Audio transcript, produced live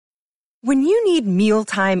When you need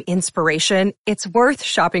mealtime inspiration, it's worth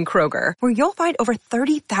shopping Kroger, where you'll find over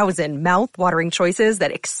 30,000 mouth-watering choices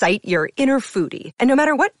that excite your inner foodie. And no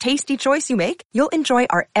matter what tasty choice you make, you'll enjoy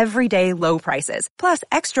our everyday low prices, plus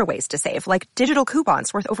extra ways to save, like digital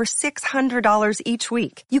coupons worth over $600 each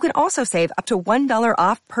week. You can also save up to $1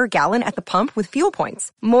 off per gallon at the pump with fuel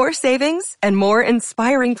points. More savings and more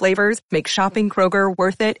inspiring flavors make shopping Kroger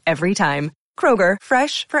worth it every time. Kroger,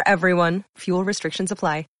 fresh for everyone. Fuel restrictions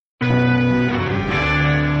apply.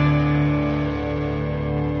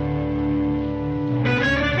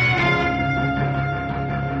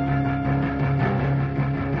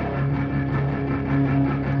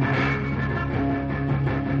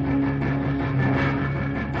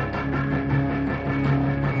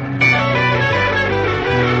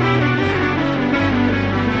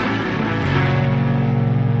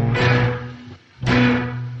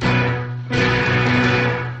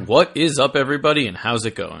 What is up, everybody, and how's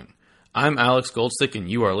it going? I'm Alex Goldstick,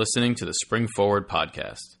 and you are listening to the Spring Forward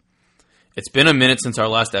podcast. It's been a minute since our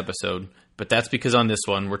last episode, but that's because on this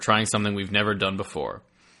one, we're trying something we've never done before.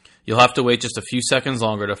 You'll have to wait just a few seconds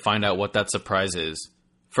longer to find out what that surprise is.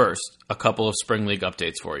 First, a couple of Spring League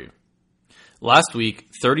updates for you. Last week,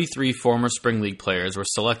 33 former Spring League players were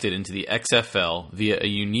selected into the XFL via a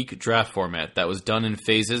unique draft format that was done in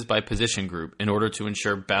phases by position group in order to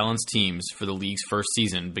ensure balanced teams for the league's first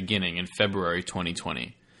season beginning in February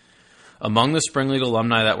 2020. Among the Spring League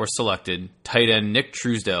alumni that were selected, tight end Nick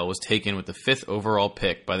Truesdale was taken with the 5th overall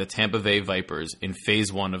pick by the Tampa Bay Vipers in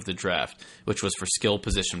Phase 1 of the draft, which was for skill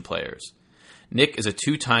position players. Nick is a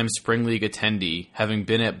two-time Spring League attendee, having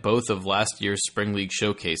been at both of last year's Spring League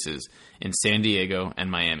showcases in San Diego and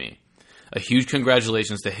Miami. A huge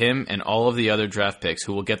congratulations to him and all of the other draft picks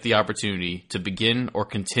who will get the opportunity to begin or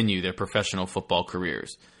continue their professional football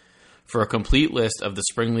careers. For a complete list of the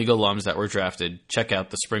Spring League alums that were drafted, check out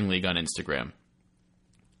the Spring League on Instagram.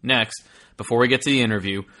 Next, before we get to the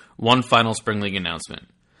interview, one final Spring League announcement.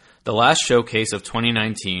 The last showcase of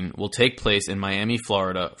 2019 will take place in Miami,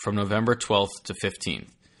 Florida from November 12th to 15th.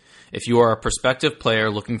 If you are a prospective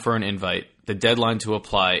player looking for an invite, the deadline to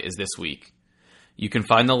apply is this week. You can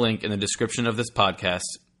find the link in the description of this podcast,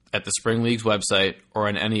 at the Spring League's website, or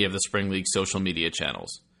on any of the Spring League social media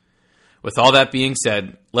channels. With all that being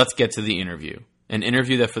said, let's get to the interview. An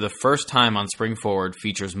interview that for the first time on Spring Forward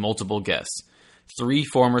features multiple guests, 3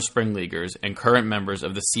 former Spring Leaguers and current members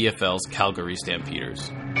of the CFL's Calgary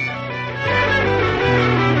Stampeders.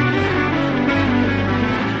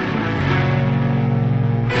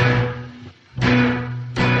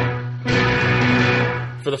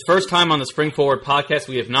 For the first time on the Spring Forward podcast,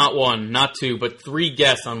 we have not one, not two, but 3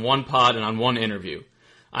 guests on one pod and on one interview.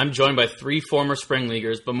 I'm joined by 3 former Spring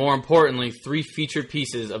Leaguers, but more importantly, 3 featured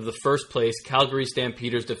pieces of the first place Calgary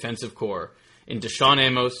Stampeders defensive core in Deshaun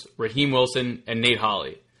Amos, Raheem Wilson, and Nate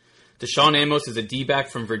Holley. Deshaun Amos is a D-back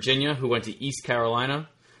from Virginia who went to East Carolina.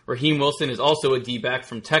 Raheem Wilson is also a D-back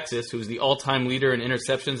from Texas who is the all-time leader in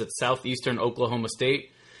interceptions at Southeastern Oklahoma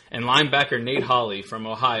State. And linebacker Nate Holley from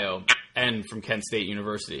Ohio and from Kent State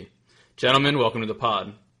University. Gentlemen, welcome to the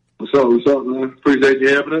pod. What's up, man? Appreciate you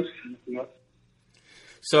having us. Yeah.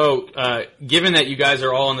 So, given that you guys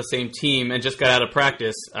are all on the same team and just got out of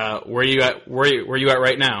practice, where you at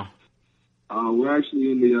right now? We're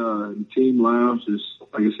actually in the team lounge. Just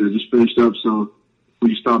like I said, just finished up. So,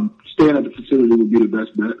 we stop staying at the facility would be the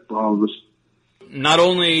best bet for all of us. Not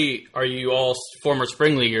only are you all former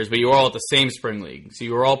Spring Leaguers, but you're all at the same Spring League. So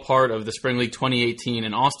you were all part of the Spring League 2018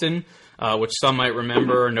 in Austin, which some might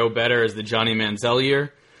remember or know better as the Johnny Manziel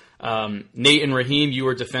year. Nate and Raheem, you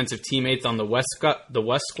were defensive teammates on the West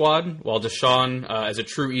squad, while Deshaun, as a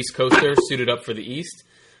true East Coaster, suited up for the East.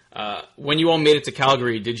 When you all made it to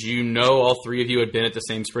Calgary, did you know all 3 of you had been at the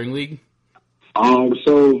same Spring League?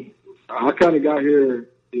 So I kind of got here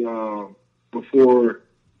before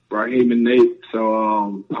Raheem and Nate,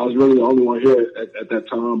 so I was really the only one here at that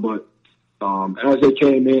time. But as they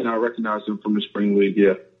came in, I recognized them from the Spring League.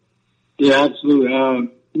 Yeah, absolutely.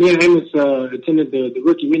 Me and Amos attended the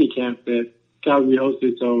rookie mini camp that Calgary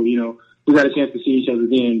hosted, so we got a chance to see each other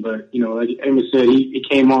then. But like Amos said, he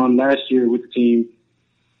came on last year with the team,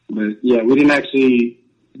 but yeah, we didn't actually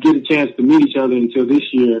get a chance to meet each other until this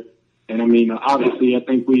year. And I mean, obviously, I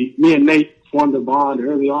think me and Nate formed a bond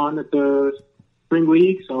early on at the Spring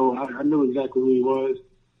League, so I knew exactly who he was,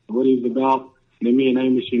 what he was about. And then me and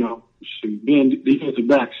Amos, being defensive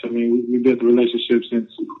backs, I mean, we built a relationship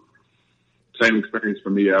since. Same experience for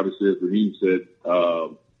me, obviously, as Raheem said.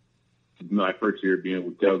 My first year being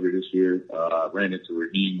with Calgary this year, I ran into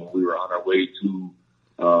Raheem when we were on our way to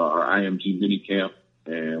our IMG mini camp,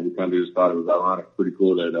 and we kind of just thought it was ironic, pretty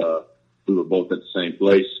cool that we were both at the same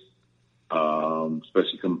place.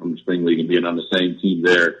 especially coming from the spring league and being on the same team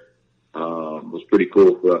there. Was pretty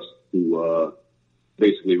cool for us to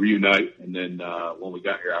basically reunite. And then when we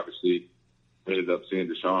got here, obviously, ended up seeing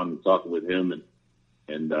Deshaun and talking with him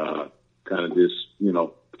and kind of just,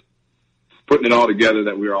 putting it all together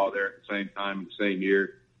that we were all there at the same time, the same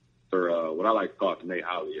year for what I like to call it the Nate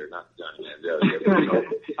Howley year, not the Johnny Manziel year.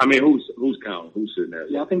 I mean, who's counting? Who's sitting there?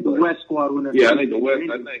 Yeah, I think the West squad won that. Yeah, I think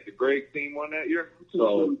the Greg team won that year.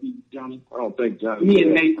 So Johnny. I don't think Johnny. Me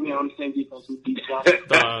and Nate, on the same defense.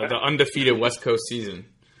 The undefeated West Coast season.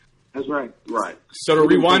 That's right. Right. So to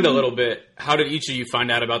rewind a little bit, how did each of you find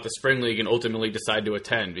out about the spring league and ultimately decide to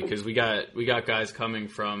attend? Because we got guys coming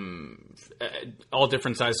from all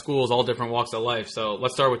different size schools, all different walks of life. So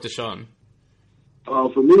let's start with Deshaun.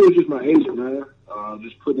 For me, it was just my agent, man.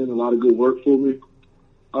 Just putting in a lot of good work for me.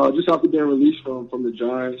 Just after being released from the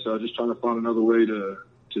Giants, just trying to find another way to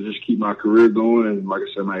just keep my career going. And like I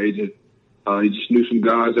said, my agent, he just knew some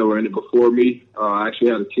guys that were in it before me. I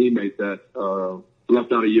actually had a teammate that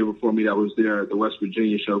left out a year before me that was there at the West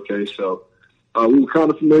Virginia showcase. So we were kind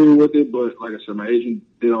of familiar with it, but like I said, my agent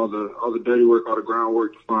did all the dirty work, all the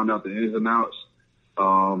groundwork to find out the ins and outs.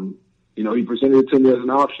 He presented it to me as an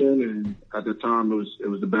option, and at the time it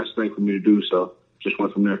was the best thing for me to do. So just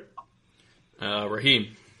went from there.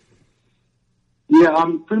 Raheem. Yeah,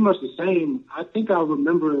 I'm pretty much the same. I think I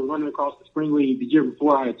remember running across the spring league the year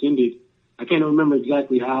before I attended. I can't remember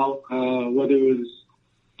exactly how, whether it was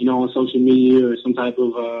on social media or some type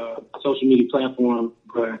of social media platform.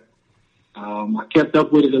 But I kept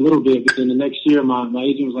up with it a little bit. But then the next year, my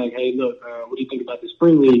agent was like, "Hey, look, what do you think about the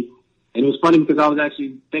spring league?" And it was funny because I was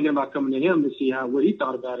actually thinking about coming to him to see what he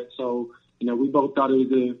thought about it. So we both thought it was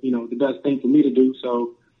the best thing for me to do.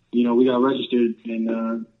 So we got registered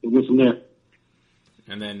and it went from there.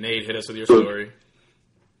 And then Nate, hit us with your story.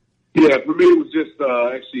 Yeah, for me it was just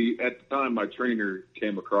actually at the time my trainer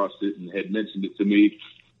came across it and had mentioned it to me.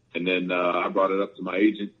 And then I brought it up to my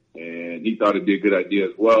agent, and he thought it'd be a good idea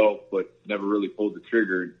as well, but never really pulled the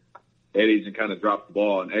trigger. And that agent kind of dropped the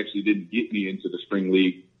ball and actually didn't get me into the spring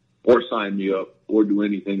league or sign me up or do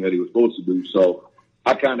anything that he was supposed to do. So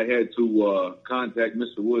I kind of had to contact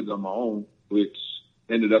Mr. Woods on my own, which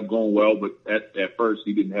ended up going well. But at first,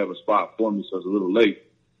 he didn't have a spot for me, so I was a little late.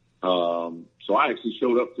 So I actually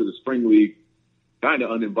showed up to the spring league kind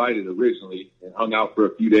of uninvited originally and hung out for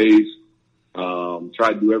a few days.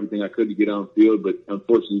 Tried to do everything I could to get on the field, but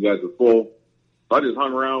unfortunately you guys were full. So I just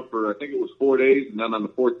hung around for, I think it was 4 days. And then on the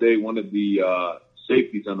fourth day, one of the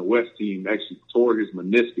safeties on the West team actually tore his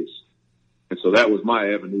meniscus. And so that was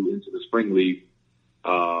my avenue into the spring league.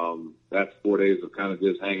 That's 4 days of kind of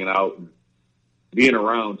just hanging out and being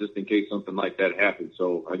around just in case something like that happened.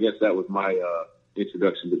 So I guess that was my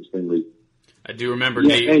introduction to the spring league. I do remember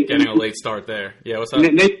Nate getting a late start there. Yeah, what's up?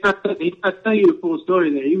 Nate, I'll tell you the full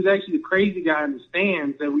story there. He was actually the crazy guy in the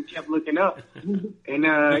stands that we kept looking up. And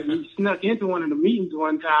he snuck into one of the meetings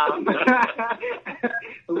one time.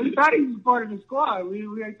 We thought he was part of the squad. We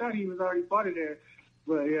thought he was already part of there.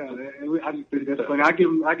 But, yeah, I just think that's funny. I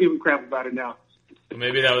give him crap about it now.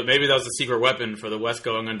 Maybe that was a secret weapon for the West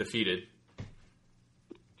going undefeated.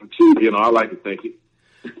 I like to think it.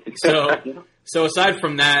 So aside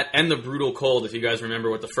from that and the brutal cold, if you guys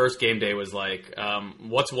remember what the first game day was like,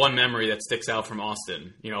 what's one memory that sticks out from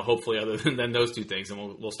Austin? Hopefully other than those two things,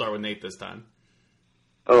 and we'll start with Nate this time.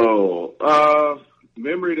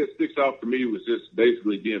 Memory that sticks out for me was just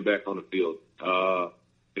basically being back on the field.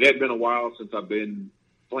 It had been a while since I've been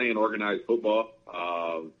playing organized football,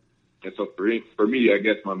 and so for me, I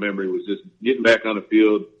guess my memory was just getting back on the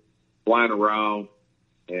field, flying around.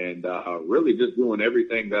 And really just doing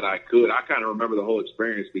everything that I could. I kind of remember the whole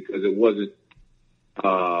experience because it wasn't,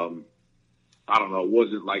 it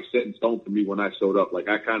wasn't like set in stone for me when I showed up. Like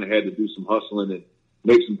I kind of had to do some hustling and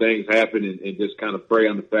make some things happen and just kind of pray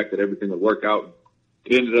on the fact that everything would work out.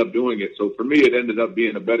 It ended up doing it. So for me, it ended up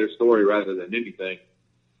being a better story rather than anything.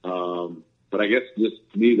 But I guess just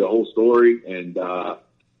me, the whole story and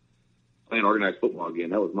playing organized football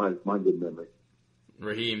again, that was my good memory.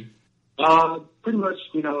 Raheem. Pretty much,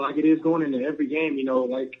 like it is going into every game,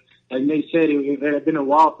 like Nate said, it had been a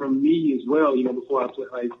while for me as well, before I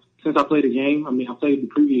played, since I played a game. I mean, I played the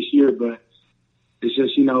previous year, but it's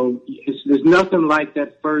just, there's nothing like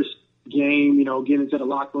that first game, getting into the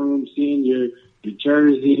locker room, seeing your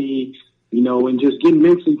jersey, and just getting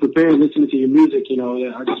mentally prepared, listening to your music,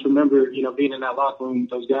 I just remember, being in that locker room with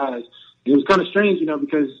those guys. It was kind of strange,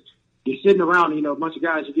 because you're sitting around, a bunch of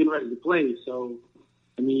guys, you're getting ready to play, so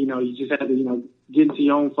I mean, you just have to, get into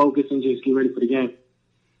your own focus and just get ready for the game.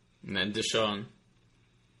 And then Deshaun.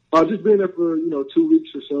 Just being there for, 2 weeks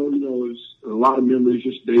or so, it was a lot of memories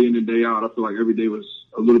just day in and day out. I feel like every day was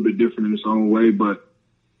a little bit different in its own way, but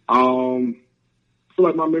I feel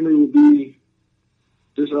like my memory will be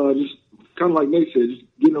just kind of like Nate said, just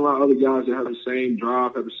getting around other guys that have the same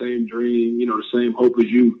drive, have the same dream, the same hope as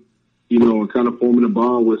you, and kind of forming a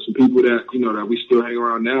bond with some people that, that we still hang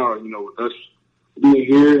around now, with us being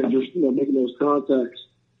here and just, making those contacts.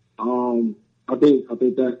 I think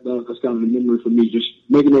that's kind of the memory for me, just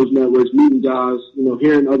making those networks, meeting guys,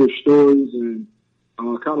 hearing other stories and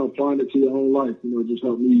kind of applying it to your own life, just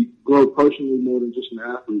helped me grow personally more than just an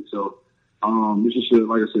athlete. So it's just,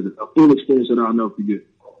 like I said, a full experience that I'll never forget.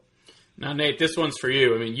 Now, Nate, this one's for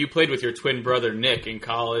you. I mean, you played with your twin brother, Nick, in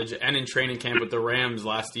college and in training camp with the Rams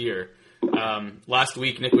last year. Last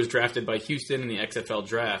week, Nick was drafted by Houston in the XFL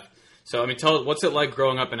draft. So, I mean, tell us, what's it like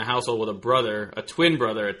growing up in a household with a twin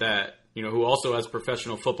brother at that, who also has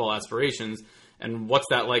professional football aspirations, and what's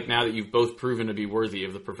that like now that you've both proven to be worthy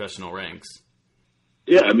of the professional ranks?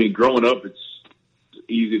 Yeah, I mean, growing up, it's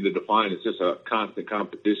easy to define. It's just a constant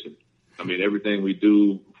competition. I mean, everything we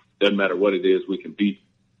do, doesn't matter what it is, we compete.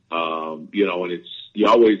 And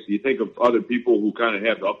you think of other people who kind of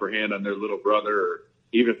have the upper hand on their little brother, or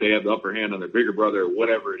even if they have the upper hand on their bigger brother, or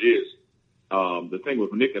whatever it is. The thing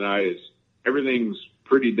with Nick and I is everything's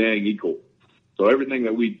pretty dang equal. So everything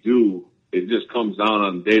that we do, it just comes down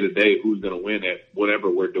on day to day who's going to win at whatever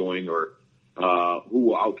we're doing, or who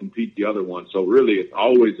will outcompete the other one. So really, it's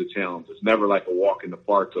always a challenge. It's never like a walk in the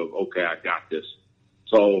park of, okay, I got this.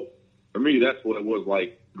 So for me, that's what it was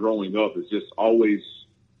like growing up. It's just always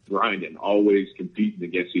grinding, always competing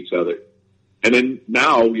against each other. And then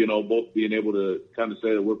now, both being able to kind of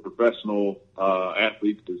say that we're professional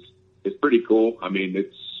athletes is pretty cool. I mean,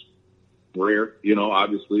 it's rare,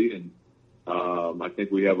 obviously. And I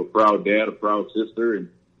think we have a proud dad, a proud sister, and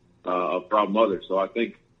a proud mother. So I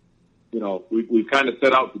think, we've kind of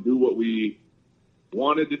set out to do what we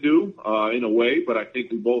wanted to do in a way, but I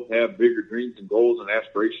think we both have bigger dreams and goals and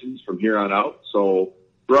aspirations from here on out. So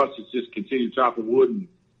for us, it's just continue chopping wood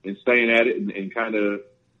and staying at it and kind of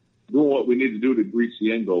doing what we need to do to reach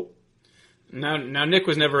the end goal. Now, Nick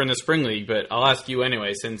was never in the spring league, but I'll ask you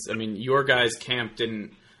anyway, since, I mean, your guys' camp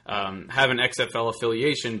didn't have an XFL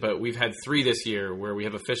affiliation, but we've had 3 this year where we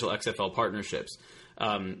have official XFL partnerships.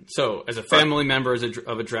 So as a family member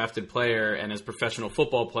of a drafted player and as professional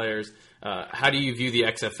football players, how do you view the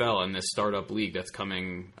XFL and this startup league that's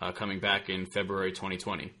coming back in February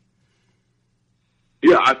 2020?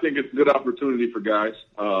 Yeah, I think it's a good opportunity for guys.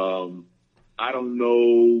 I don't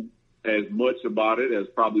know as much about it as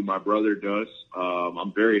probably my brother does.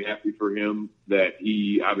 I'm very happy for him that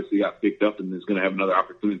he obviously got picked up and is going to have another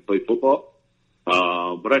opportunity to play football.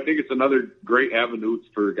 But I think it's another great avenue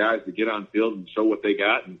for guys to get on field and show what they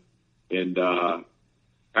got and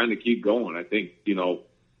kind of keep going. I think, like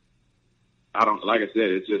I said,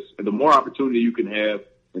 it's just the more opportunity you can have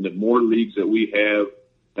and the more leagues that we have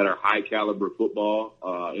that are high caliber football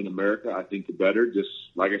in America, I think the better. Just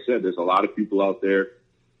like I said, there's a lot of people out there.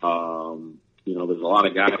 There's a lot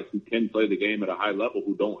of guys who can play the game at a high level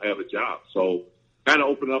who don't have a job. So kind of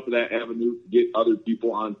open up that avenue to get other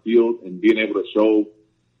people on field and being able to show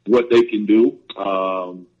what they can do,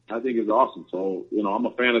 I think is awesome. So, I'm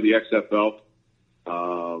a fan of the XFL,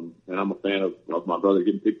 and I'm a fan of my brother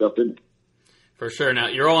getting picked up in it. For sure. Now,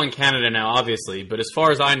 you're all in Canada now, obviously, but as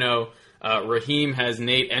far as I know, Raheem has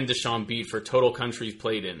Nate and Deshaun beat for total countries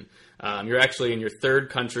played in. You're actually in your 3rd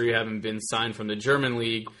country, having been signed from the German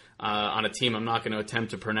league on a team I'm not going to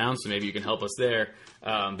attempt to pronounce, so maybe you can help us there.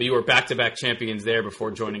 But you were back-to-back champions there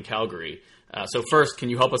before joining Calgary. So first, can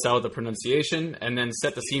you help us out with the pronunciation, and then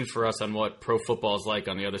set the scene for us on what pro football is like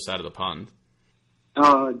on the other side of the pond?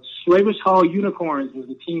 Schwäbisch Hall Unicorns was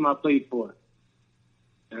the team I played for.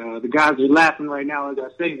 The guys are laughing right now as I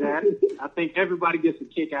say that. I think everybody gets a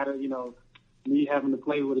kick out of, me having to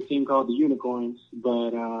play with a team called the Unicorns.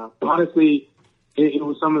 But honestly, it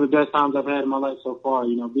was some of the best times I've had in my life so far.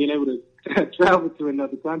 Being able to travel to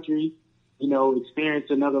another country, experience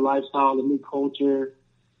another lifestyle, a new culture,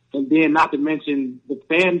 and then not to mention the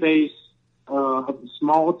fan base of the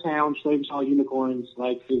small town Schwäbisch Hall Unicorns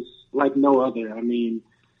is like no other. I mean,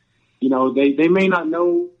 they may not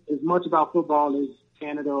know as much about football as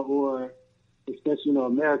Canada or especially,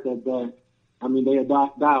 America, but I mean, they are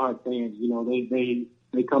diehard fans.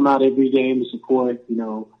 They come out every game to support,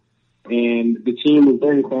 and the team is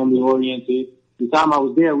very family oriented. The time I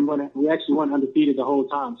was there, we actually went undefeated the whole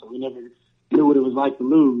time, so we never knew what it was like to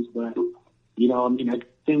lose. But,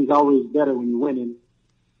 things always better when you're winning.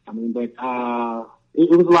 But it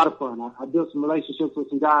was a lot of fun. I built some relationships with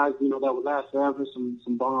some guys, that would last forever,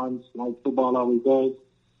 some bonds like football always does.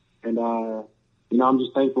 And, I'm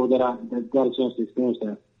just thankful that I got a chance to experience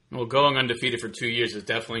that. Well, going undefeated for 2 years is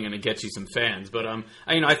definitely going to get you some fans. But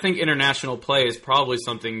I think international play is probably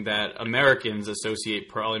something that Americans associate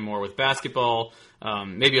probably more with basketball,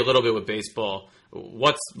 maybe a little bit with baseball.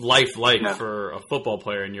 What's life like for a football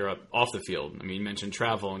player in Europe off the field? I mean, you mentioned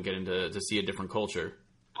travel and getting to see a different culture.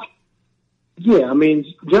 Yeah, I mean,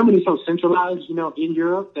 Germany's so centralized, in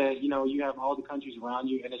Europe that, you have all the countries around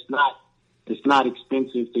you, and it's not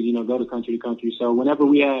expensive to, go to country. So whenever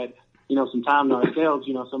we had, some time to ourselves,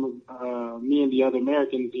 some of me and the other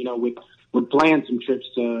Americans, would plan some trips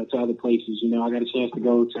to other places. I got a chance to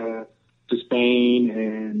go to Spain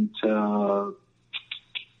and I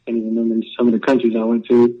can't even remember some of the countries I went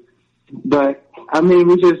to. But, I mean,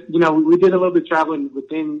 we just, we did a little bit traveling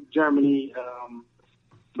within Germany.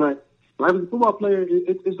 But as a football player,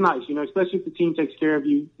 it's nice, especially if the team takes care of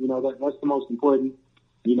you. That's the most important.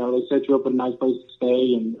 They set you up in a nice place to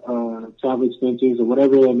stay and travel expenses or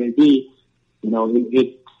whatever it may be.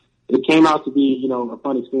 It came out to be, a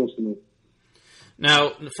fun experience for me.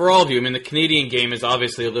 Now, for all of you, I mean, the Canadian game is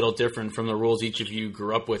obviously a little different from the rules each of you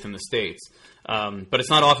grew up with in the States. But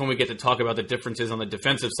it's not often we get to talk about the differences on the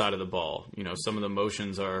defensive side of the ball. Some of the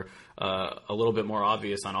motions are a little bit more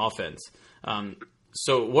obvious on offense.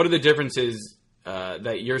 So what are the differences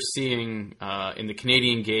that you're seeing in the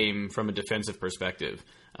Canadian game from a defensive perspective?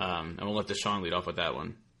 And we'll let Deshaun lead off with that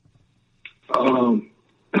one.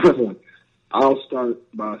 I'll start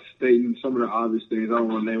by stating some of the obvious things. I don't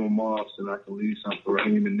want to name them off, so I can leave some for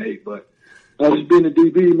Raheem and Nate. But just being a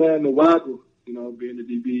DB, man, the waggle, being a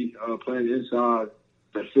DB, playing inside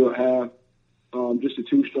that field half, just a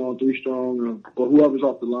 2-strong, 3-strong, or whoever's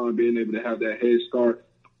off the line, being able to have that head start,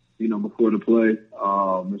 before the play.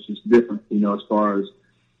 It's just different, as far as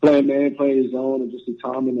playing man, playing his own, and just the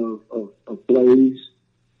timing of plays.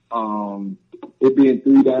 It being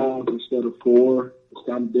 3 downs instead of 4, it's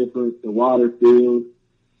kind of different. The wider field,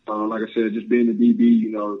 like I said, just being a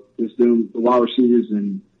DB, just doing the wide receivers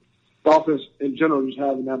and the offense in general, just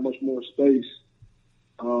having that much more space.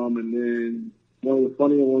 And then one of the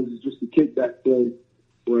funnier ones is just the kickback play,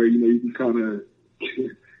 where you can kind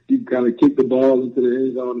of kick the ball into the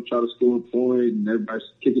end zone and try to score a point, and everybody's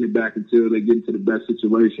kicking it back until they get into the best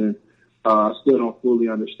situation. I still don't fully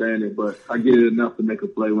understand it, but I get it enough to make a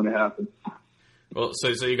play when it happens. Well, so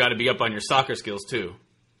you got to be up on your soccer skills too.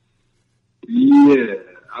 Yeah,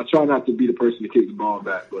 I try not to be the person to kick the ball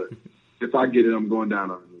back, but if I get it, I'm going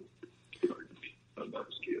down on it.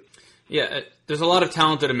 Yeah, there's a lot of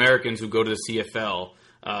talented Americans who go to the CFL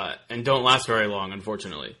and don't last very long,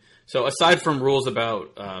 unfortunately. So aside from rules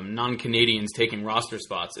about non-Canadians taking roster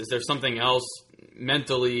spots, is there something else,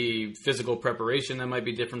 mentally, physical preparation that might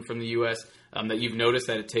be different from the U.S. That you've noticed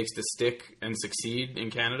that it takes to stick and succeed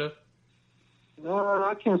in Canada?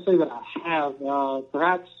 I can't say that I have.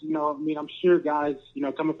 Perhaps, I'm sure guys,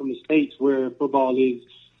 coming from the States where football is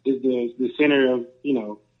the center of,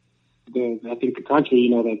 I think the country,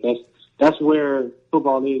 that's where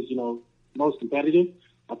football is, most competitive.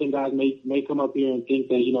 I think guys may come up here and think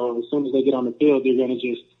that, as soon as they get on the field, they're going to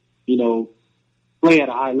just, play at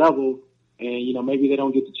a high level and, maybe they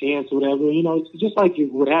don't get the chance or whatever. It's just like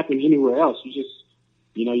it would happen anywhere else. You just,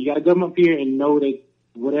 you got to come up here and know that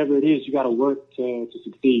whatever it is, you got to work to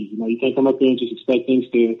succeed. You can't come up here and just expect things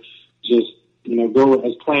to just, go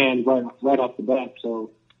as planned right off the bat.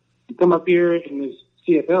 So you come up here in this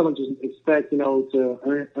CFL and just expect, to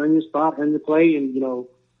earn your spot, earn your play, and,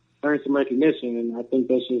 earn some recognition. And I think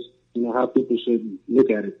that's just, how people should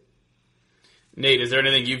look at it. Nate, is there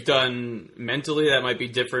anything you've done mentally that might be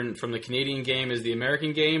different from the Canadian game as the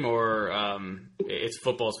American game, or it's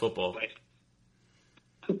football's football?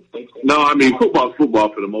 No, I mean, football's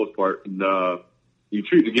football for the most part. And, you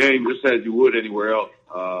treat the game just as you would anywhere else.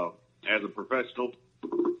 As a professional,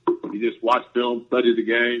 you just watch film, study the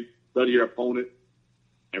game, study your opponent,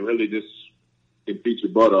 and really just compete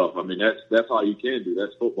your butt off. I mean, that's all you can do.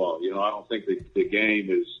 That's football. I don't think the game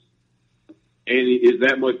is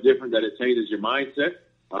that much different that it changes your mindset.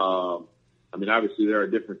 I mean, obviously there are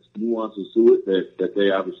different nuances to it that they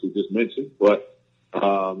obviously just mentioned, but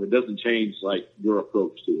it doesn't change like your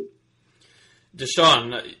approach to it.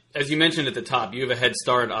 Deshaun, as you mentioned at the top, you have a head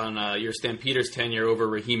start on your Stampeders tenure over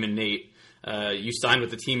Raheem and Nate. You signed with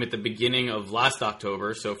the team at the beginning of last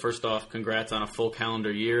October, so first off, congrats on a full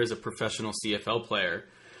calendar year as a professional CFL player.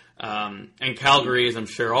 And Calgary, as I'm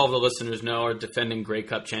sure all of the listeners know, are defending Grey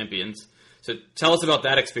Cup champions. So tell us about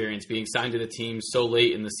that experience, being signed to the team so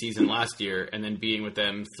late in the season last year and then being with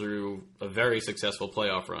them through a very successful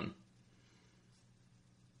playoff run.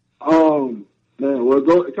 Man, well,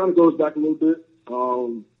 it kind of goes back a little bit.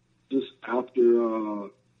 Just after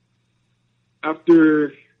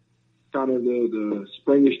after kind of the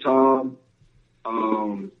springish time,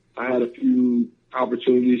 I had a few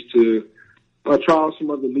opportunities to try out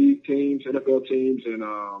some other league teams, NFL teams, and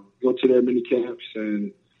go to their mini camps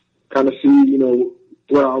and kind of see,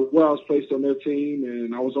 where I was placed on their team.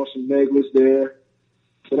 And I was on some neg lists there.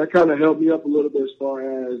 So that kind of helped me up a little bit as far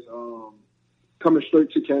as coming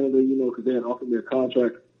straight to Canada, because they had offered me a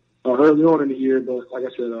contract early on in the year. But like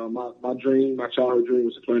I said, my childhood dream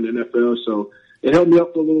was to play in the NFL. So it helped me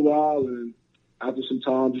up for a little while. And after some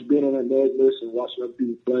time, just being on that neg list and watching other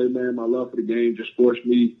people play, man, my love for the game just forced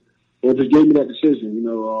me, or just gave me that decision,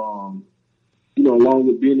 along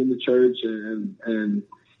with being in the church and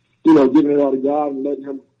giving it all to God and letting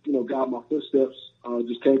him, guide my footsteps.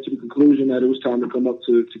 Just came to the conclusion that it was time to come up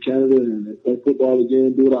to Canada and play football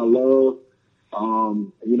again, do what I love,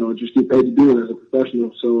 just get paid to do it as a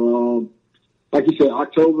professional. So, like you said,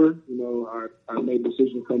 October, I made the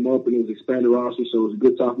decision to come up, and it was expanded roster, so it was a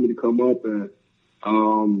good time for me to come up. And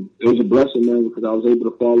it was a blessing, man, because I was able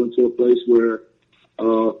to fall into a place where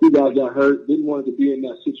a few guys got hurt, didn't want to be in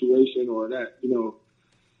that situation or that,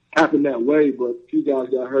 happened that way, but a few guys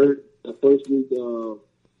got hurt. The first week,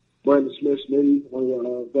 Brandon Smith-Smitty, one of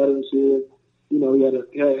the veterans here, he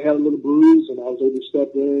had a little bruise, and I was able to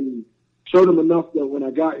step in and showed him enough that when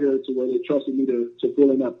I got here to where they trusted me to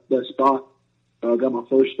fill in that spot. Got my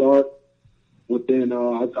first start within,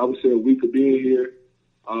 I would say, a week of being here.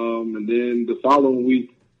 And then the following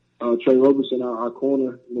week, Trey Roberson, our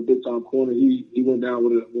corner, big time corner, he went down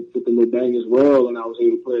with a little bang as well, and I was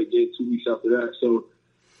able to play again 2 weeks after that. So,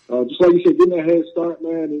 just like you said, getting that head start,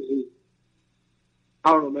 man,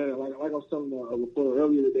 I don't know, man. Like I was telling a reporter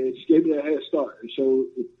earlier today, it just gave me that head start. It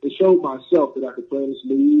showed myself that I could play in this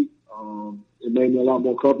league. It made me a lot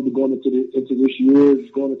more comfortable going into this year,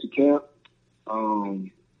 just going into camp.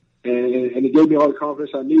 And it gave me all the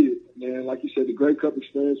confidence I needed. Man, like you said, the Grey Cup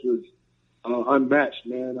experience was unmatched,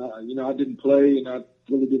 man. I didn't play, and I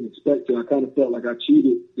really didn't expect to. I kind of felt like I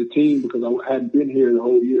cheated the team because I hadn't been here the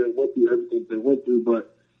whole year and went through everything they went through.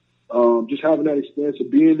 But just having that experience of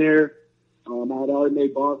being there, I had already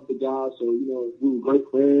made bonds with the guys, so, we were great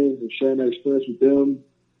friends and sharing that experience with them,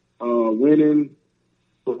 winning,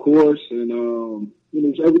 of course, and,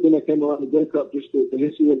 just everything that came around the Grey Cup, just the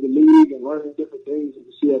history of the league and learning different things in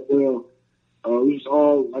the CFL. It was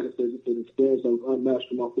all, like I said, just an experience that was unmatched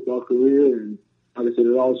from my football career, and like I said,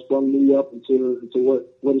 it all sprung me up into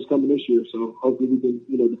what is coming this year. So hopefully we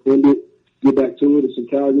can, defend it, get back to it. It's in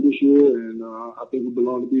Calgary this year, and I think we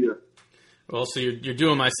belong to be there. Well, so you're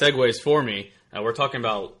doing my segues for me. We're talking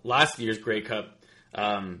about last year's Grey Cup.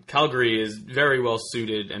 Calgary is very well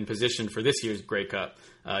suited and positioned for this year's Grey Cup.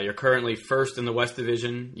 You're currently first in the West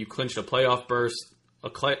Division. You clinched a playoff berth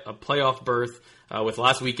with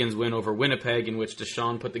last weekend's win over Winnipeg, in which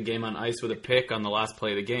Deshaun put the game on ice with a pick on the last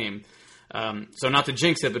play of the game. So not to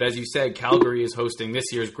jinx it, but as you said, Calgary is hosting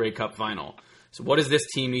this year's Grey Cup final. So what does this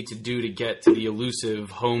team need to do to get to the elusive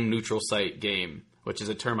home neutral site game, which is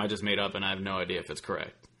a term I just made up and I have no idea if it's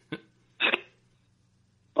correct?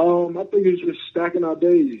 I think it's just stacking our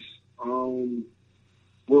days.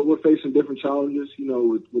 We're facing different challenges,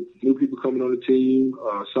 with new people coming on the team,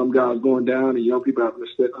 some guys going down, and young people having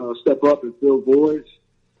to step up and fill voids.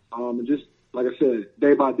 And just like I said,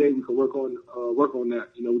 day by day, we can work on that.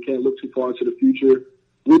 We can't look too far into the future.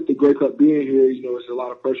 With the Grey Cup being here, it's a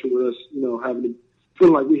lot of pressure with us, having to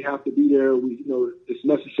feel like we have to be there. It's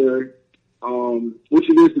necessary, which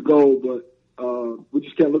it is the goal, but we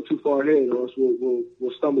just can't look too far ahead, or else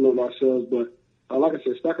we'll stumble over ourselves. But like I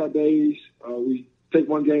said, stack our days. We take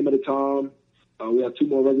one game at a time. We have two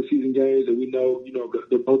more regular season games, and we know,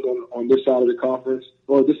 they're both on this side of the conference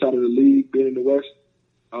or this side of the league, being in the West.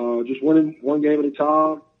 Just winning one game at a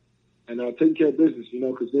time and taking care of business,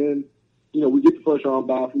 because then, we get the first round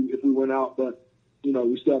bye if we win out, but,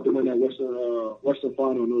 we still have to win that Western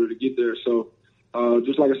final in order to get there. So,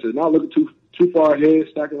 just like I said, not looking too far ahead,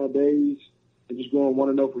 stacking our days, and just going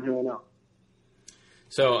 1-0 from here on out.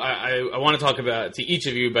 So I want to talk to each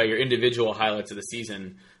of you about your individual highlights of the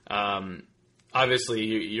season. Obviously,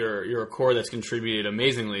 you're a core that's contributed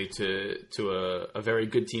amazingly to a very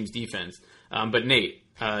good team's defense. But Nate,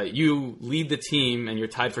 you lead the team, and you're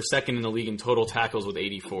tied for second in the league in total tackles with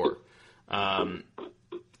 84.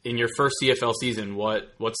 In your first CFL season,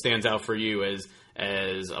 what stands out for you as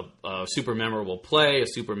a super memorable play, a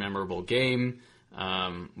super memorable game?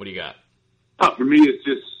 What do you got? For me, it's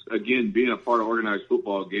just, again, being a part of organized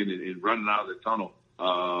football again and running out of the tunnel.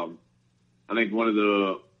 I think one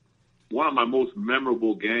of my most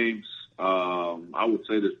memorable games, I would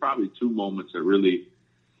say there's probably two moments that really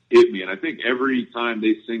hit me. And I think every time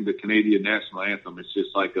they sing the Canadian national anthem, it's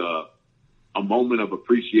just like a moment of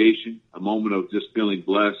appreciation, a moment of just feeling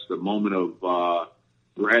blessed, a moment of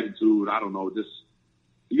gratitude. I don't know, just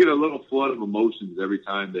you get a little flood of emotions every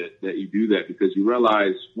time that you do that, because you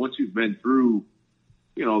realize once you've been through,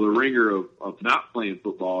 the ringer of not playing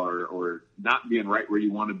football or not being right where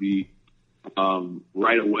you want to be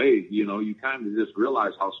right away, you kind of just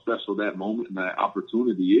realize how special that moment and that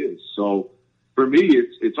opportunity is. So for me,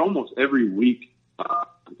 it's almost every week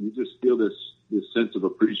you just feel this sense of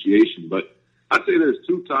appreciation. But I'd say there's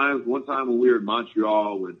two times. One time when we were in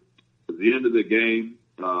Montreal, when at the end of the game,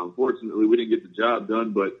 unfortunately we didn't get the job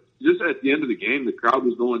done, but just at the end of the game, the crowd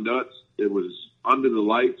was going nuts. It was under the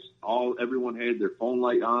lights. Everyone had their phone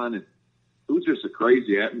light on, and it was just a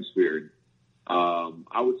crazy atmosphere.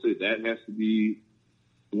 I would say that has to be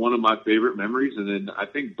one of my favorite memories. And then I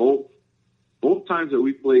think both times that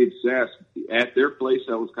we played SAS at their place,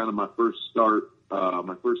 that was kind of my first start.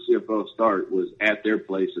 My first CFL start was at their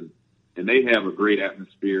place, and they have a great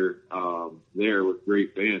atmosphere there with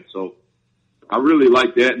great fans. So I really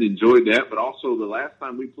liked that and enjoyed that. But also the last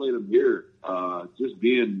time we played them here, just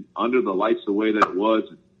being under the lights the way that it was,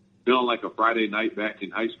 and feeling like a Friday night back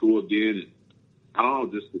in high school again. And I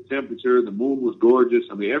don't know, just the temperature, the moon was gorgeous.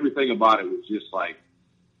 I mean, everything about it was just like,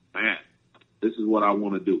 man, this is what I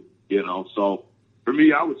want to do, So for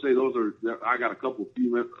me, I would say I got a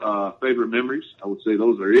few favorite memories. I would say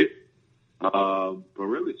those are it. But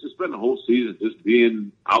really, it's just been the whole season, just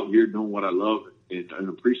being out here doing what I love and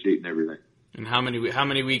appreciating everything. And how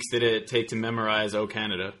many weeks did it take to memorize "O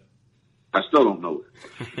Canada"? I still don't know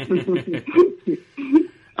it.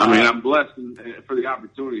 I mean, I'm blessed for the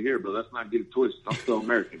opportunity here, but let's not get it twisted. I'm still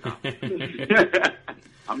American now.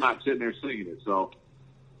 I'm not sitting there singing it, so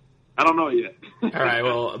I don't know yet. All right,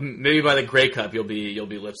 well, maybe by the Grey Cup you'll be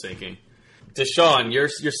lip syncing. Deshaun, you're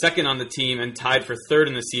second on the team and tied for third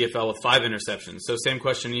in the CFL with 5 interceptions. So same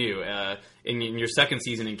question to you. In your second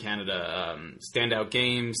season in Canada, standout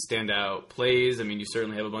games, standout plays. I mean, you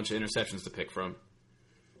certainly have a bunch of interceptions to pick from.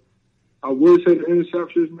 I would say the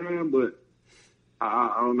interceptions, man, but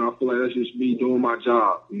I don't know. I feel like that's just me doing my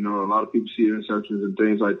job. A lot of people see interceptions and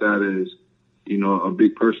things like that as, a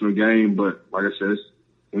big personal game. But like I said,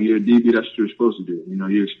 when you're a DB, that's what you're supposed to do.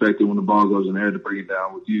 You expect it when the ball goes in the air to bring it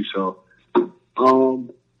down with you. So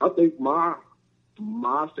I think my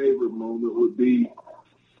favorite moment would be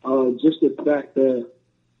just the fact that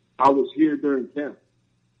I was here during camp.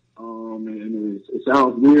 And it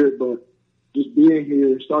sounds weird, but just being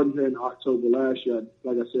here, starting here in October last year,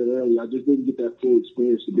 like I said earlier, I just didn't get that full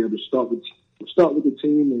experience to be able to start with the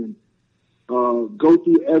team and go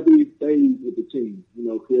through every phase with the team,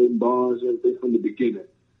 creating bonds, everything from the beginning.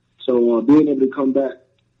 So being able to come back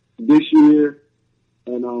this year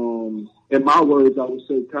and, in my words, I would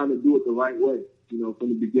say kind of do it the right way, from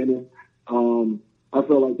the beginning. I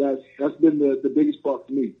feel like that's been the biggest part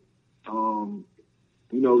for me.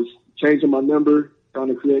 Changing my number, trying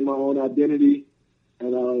to create my own identity,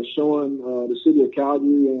 and showing the city of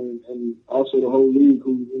Calgary and also the whole league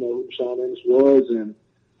who Sean Ennis was, and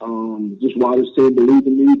just why this team believed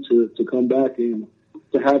in me to come back and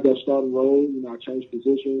to have that starting role. I changed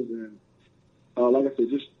positions, and like I said,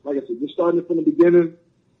 just starting it from the beginning,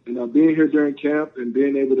 and being here during camp and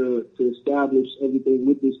being able to establish everything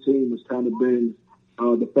with this team has kind of been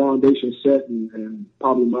the foundation set and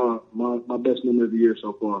probably my best memory of the year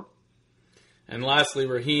so far. And lastly,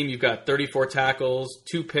 Raheem, you've got 34 tackles,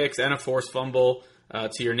 2 picks, and a forced fumble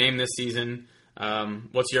to your name this season.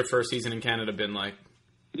 What's your first season in Canada been like?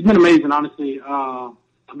 It's been amazing, honestly.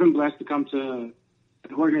 I've been blessed to come to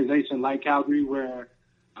an organization like Calgary where,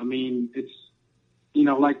 it's,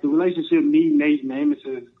 like the relationship me, Nate, and Amos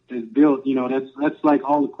is built, that's like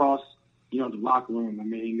all across, the locker room.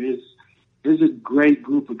 There's a great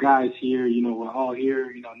group of guys here, we're all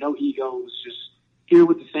here, no egos, just here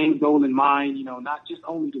with the same goal in mind, not just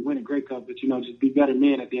only to win a Grey Cup, but, just be better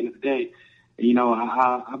men at the end of the day.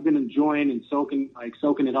 I've been enjoying and soaking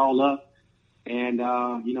it all up. And,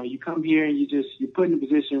 you come here and you're put in a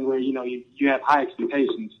position where, you have high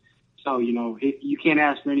expectations. So, you can't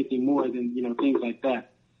ask for anything more than, things like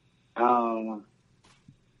that.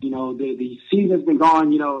 The season's been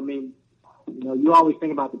gone, you always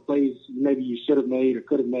think about the plays maybe you should have made or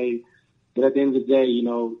could have made. But at the end of the day,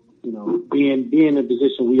 being in the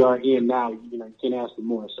position we are in now, you can't ask for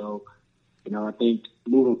more. So, I think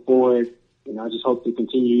moving forward, I just hope to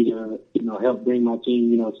continue to, help bring my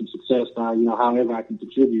team, some success by, however I can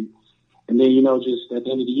contribute. And then, just at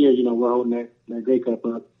the end of the year, we're holding that Grey Cup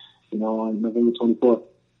up, on November 24th.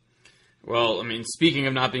 Well, speaking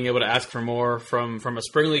of not being able to ask for more from a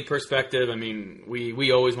Spring League perspective,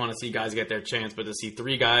 we always want to see guys get their chance, but to see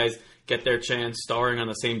 3 guys get their chance starring on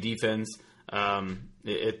the same defense,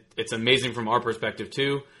 It's amazing from our perspective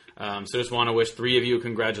too. So just want to wish three of you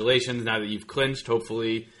congratulations now that you've clinched.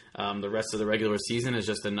 Hopefully the rest of the regular season is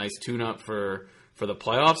just a nice tune-up for the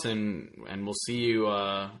playoffs, and we'll see you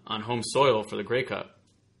on home soil for the Grey Cup.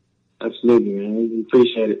 Absolutely, man. We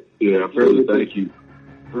appreciate it. Yeah, further thank you.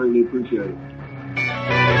 Really appreciate it.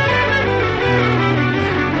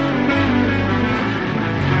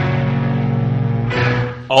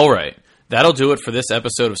 All right, that'll do it for this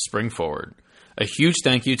episode of Spring Forward. A huge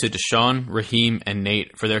thank you to Deshaun, Raheem, and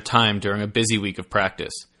Nate for their time during a busy week of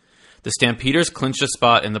practice. The Stampeders clinched a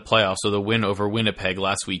spot in the playoffs with a win over Winnipeg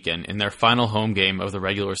last weekend in their final home game of the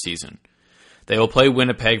regular season. They will play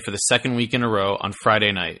Winnipeg for the second week in a row on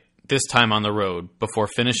Friday night, this time on the road, before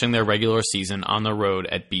finishing their regular season on the road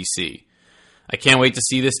at BC. I can't wait to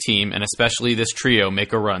see this team, and especially this trio,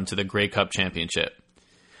 make a run to the Grey Cup Championship.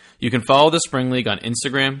 You can follow the Spring League on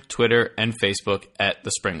Instagram, Twitter, and Facebook at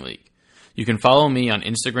the Spring League. You can follow me on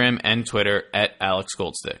Instagram and Twitter at Alex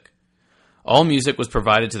Goldstick. All music was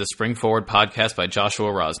provided to the Spring Forward podcast by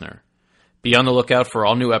Joshua Rosner. Be on the lookout for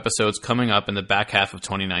all new episodes coming up in the back half of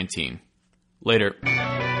 2019. Later.